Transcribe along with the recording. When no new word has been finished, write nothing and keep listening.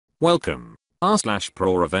Welcome.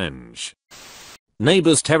 r/Prorevenge.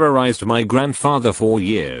 Neighbors terrorized my grandfather for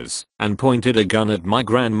years and pointed a gun at my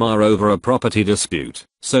grandma over a property dispute,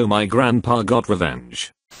 so my grandpa got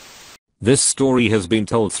revenge. This story has been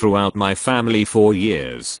told throughout my family for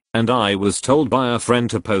years, and I was told by a friend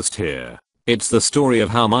to post here. It's the story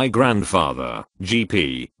of how my grandfather,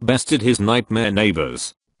 GP, bested his nightmare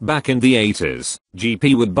neighbors. Back in the 80s,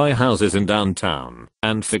 GP would buy houses in downtown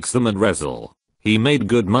and fix them and wrestle. He made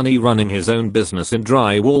good money running his own business in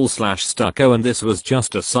drywall/stucco, and this was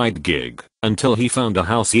just a side gig until he found a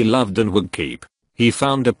house he loved and would keep. He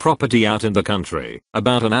found a property out in the country,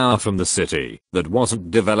 about an hour from the city, that wasn't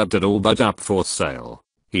developed at all but up for sale.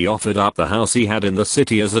 He offered up the house he had in the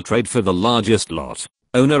city as a trade for the largest lot.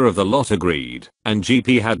 Owner of the lot agreed, and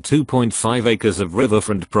GP had 2.5 acres of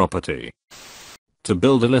riverfront property. To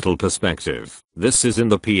build a little perspective, this is in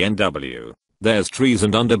the PNW. There's trees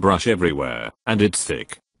and underbrush everywhere, and it's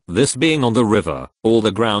thick. This being on the river, all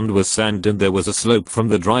the ground was sand and there was a slope from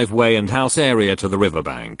the driveway and house area to the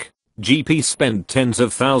riverbank. GP spent tens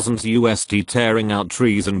of thousands USD tearing out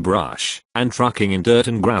trees and brush, and trucking in dirt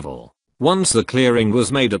and gravel. Once the clearing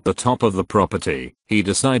was made at the top of the property, he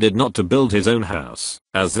decided not to build his own house,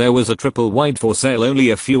 as there was a triple wide for sale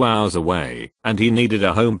only a few hours away, and he needed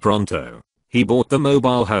a home pronto. He bought the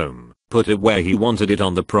mobile home, put it where he wanted it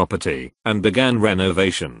on the property, and began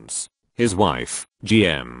renovations. His wife,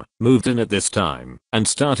 GM, moved in at this time and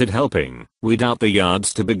started helping weed out the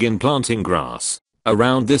yards to begin planting grass.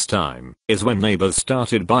 Around this time is when neighbors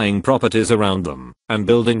started buying properties around them and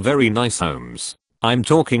building very nice homes. I'm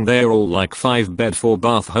talking they're all like 5-bed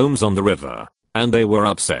 4-bath homes on the river, and they were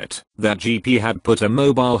upset that GP had put a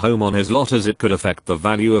mobile home on his lot as it could affect the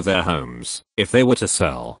value of their homes if they were to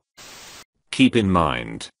sell. Keep in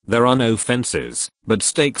mind, there are no fences, but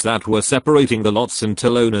stakes that were separating the lots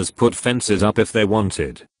until owners put fences up if they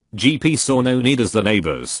wanted. GP saw no need as the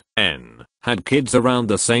neighbors, had kids around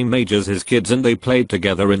the same age as his kids and they played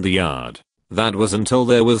together in the yard. That was until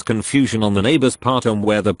there was confusion on the neighbors' part on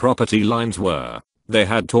where the property lines were. They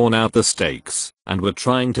had torn out the stakes and were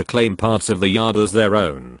trying to claim parts of the yard as their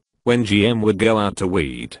own. When GM would go out to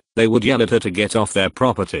weed, they would yell at her to get off their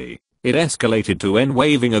property. It escalated to N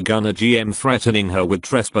waving a gun at GM, threatening her with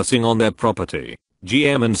trespassing on their property.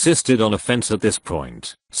 GM insisted on a fence at this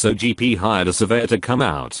point, so GP hired a surveyor to come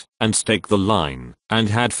out and stake the line, and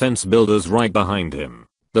had fence builders right behind him.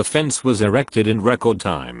 The fence was erected in record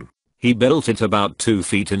time. He built it about 2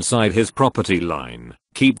 feet inside his property line.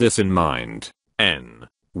 Keep this in mind. N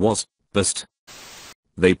was best.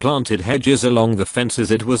 They planted hedges along the fences.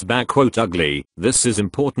 It was ugly. This is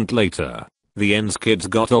important later. The N's kids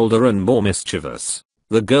got older and more mischievous.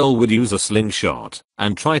 The girl would use a slingshot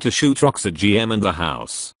and try to shoot rocks at GM and the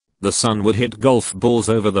house. The son would hit golf balls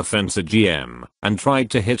over the fence at GM and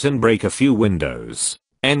tried to hit and break a few windows.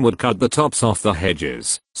 N would cut the tops off the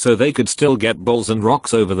hedges so they could still get balls and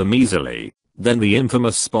rocks over them easily. Then the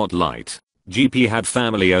infamous spotlight. GP had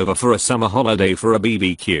family over for a summer holiday for a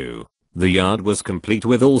BBQ. The yard was complete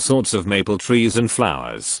with all sorts of maple trees and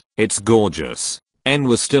flowers. It's gorgeous. N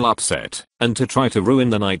was still upset, and to try to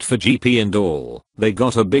ruin the night for GP and all, they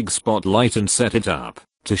got a big spotlight and set it up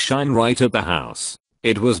to shine right at the house.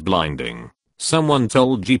 It was blinding. Someone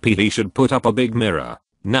told GP he should put up a big mirror.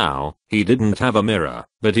 Now, he didn't have a mirror,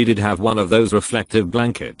 but he did have one of those reflective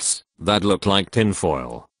blankets that looked like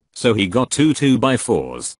tinfoil. So he got 2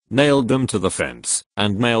 2x4s, nailed them to the fence,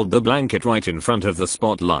 and nailed the blanket right in front of the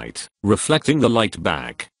spotlight, reflecting the light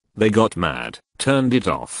back. They got mad, turned it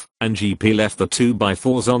off, and GP left the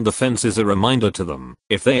 2x4s on the fence as a reminder to them.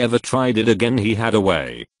 If they ever tried it again, he had a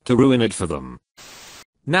way to ruin it for them.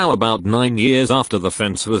 Now about 9 years after the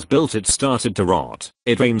fence was built, it started to rot.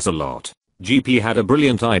 It rains a lot. GP had a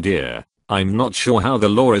brilliant idea. I'm not sure how the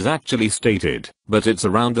law is actually stated, but it's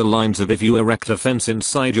around the lines of if you erect a fence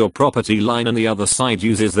inside your property line and the other side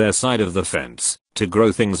uses their side of the fence to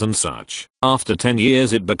grow things and such. After 10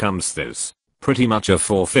 years it becomes this. Pretty much a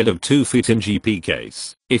forfeit of 2 feet in GP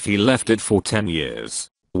case, if he left it for 10 years.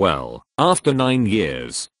 Well, after 9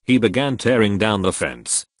 years, he began tearing down the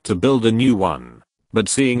fence to build a new one. But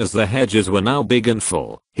seeing as the hedges were now big and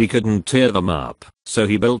full, he couldn't tear them up, so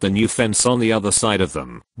he built a new fence on the other side of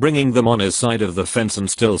them, bringing them on his side of the fence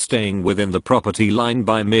and still staying within the property line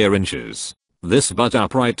by mere inches. This butt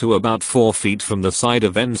upright to about 4 feet from the side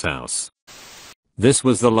of N's house. This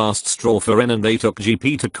was the last straw for N, and they took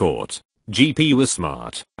GP to court. GP was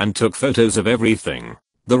smart and took photos of everything.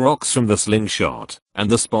 The rocks from the slingshot and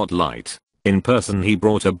the spotlight. In person he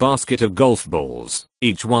brought a basket of golf balls,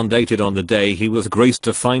 each one dated on the day he was graced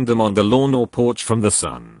to find them on the lawn or porch from the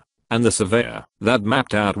sun. and the surveyor that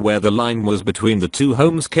mapped out where the line was between the two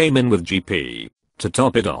homes came in with GP. To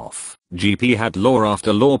top it off, GP had law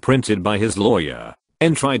after law printed by his lawyer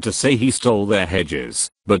and tried to say he stole their hedges,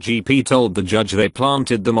 but GP told the judge they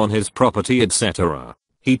planted them on his property, etc.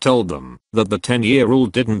 He told them that the 10-year rule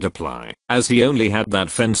didn't apply as he only had that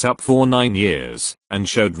fence up for 9 years and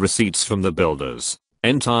showed receipts from the builders.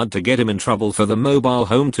 And tried to get him in trouble for the mobile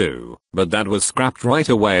home too, but that was scrapped right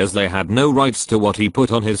away as they had no rights to what he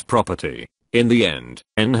put on his property. In the end,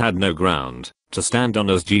 N had no ground to stand on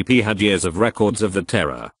as GP had years of records of the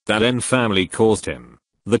terror that N family caused him.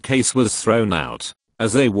 The case was thrown out.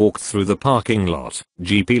 As they walked through the parking lot,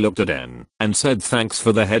 GP looked at N and said thanks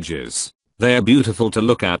for the hedges. They're beautiful to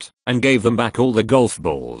look at, and gave them back all the golf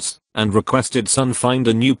balls, and requested son find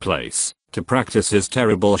a new place to practice his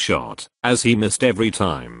terrible shot, as he missed every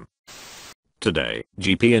time. Today,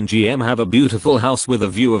 GP and GM have a beautiful house with a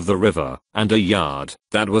view of the river and a yard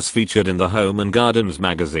that was featured in the Home and Gardens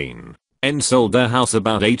magazine. N sold their house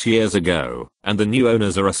about 8 years ago, and the new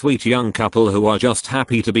owners are a sweet young couple who are just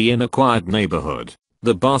happy to be in a quiet neighborhood.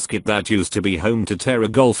 The basket that used to be home to terror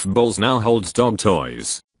golf balls now holds dog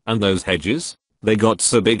toys. And those hedges? They got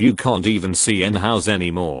so big you can't even see N house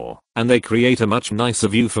anymore, and they create a much nicer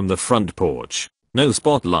view from the front porch. No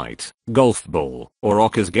spotlight, golf ball, or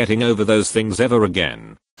rockers getting over those things ever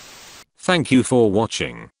again. Thank you for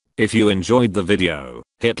watching. If you enjoyed the video,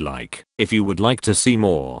 hit like. If you would like to see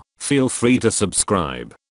more, feel free to subscribe.